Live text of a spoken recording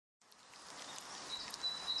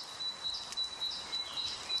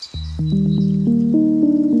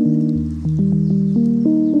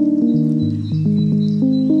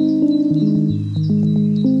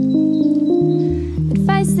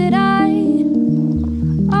Advice that I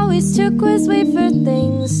always took was wait for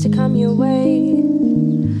things to come your way,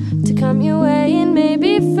 to come your way. And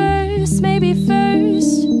maybe first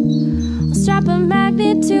I'll strap a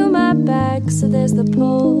magnet to my back so there's the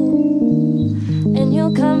pull, and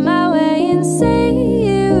you'll come my way and say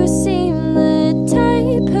you seem the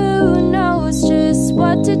type who knows just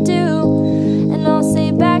what to do. And I'll say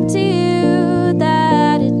back to you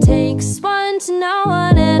that it takes one to know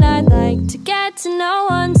one, and I'd like to get to know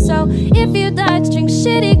one. So if you'd like to drink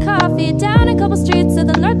shitty coffee down a couple streets of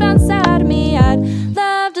the northbound side of me, I'd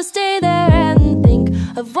love to stay there and think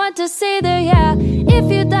of what to say there, yeah.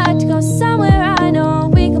 If you'd like to go somewhere I know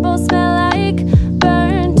we can both smell like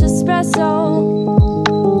burnt espresso.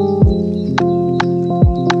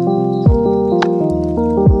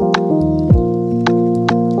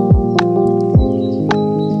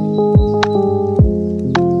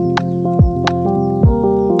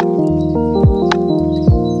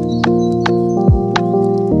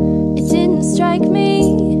 Strike me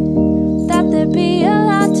that there'd be a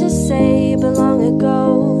lot to say, but long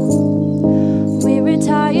ago we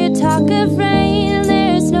retired talk of rain.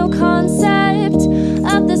 There's no concept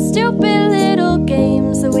of the stupid little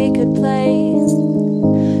games that we could play.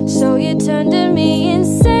 So you turn to me and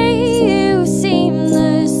say you seem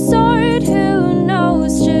the sort who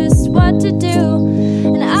knows just what to do,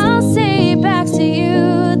 and I'll say back to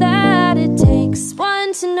you that it takes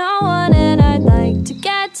one to know one, and I'd like to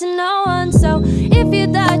get to know one. So if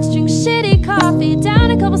you'd like to drink shitty coffee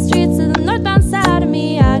down a couple streets of the northbound side of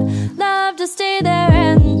me, I'd love to stay there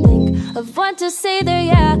and think of what to say there.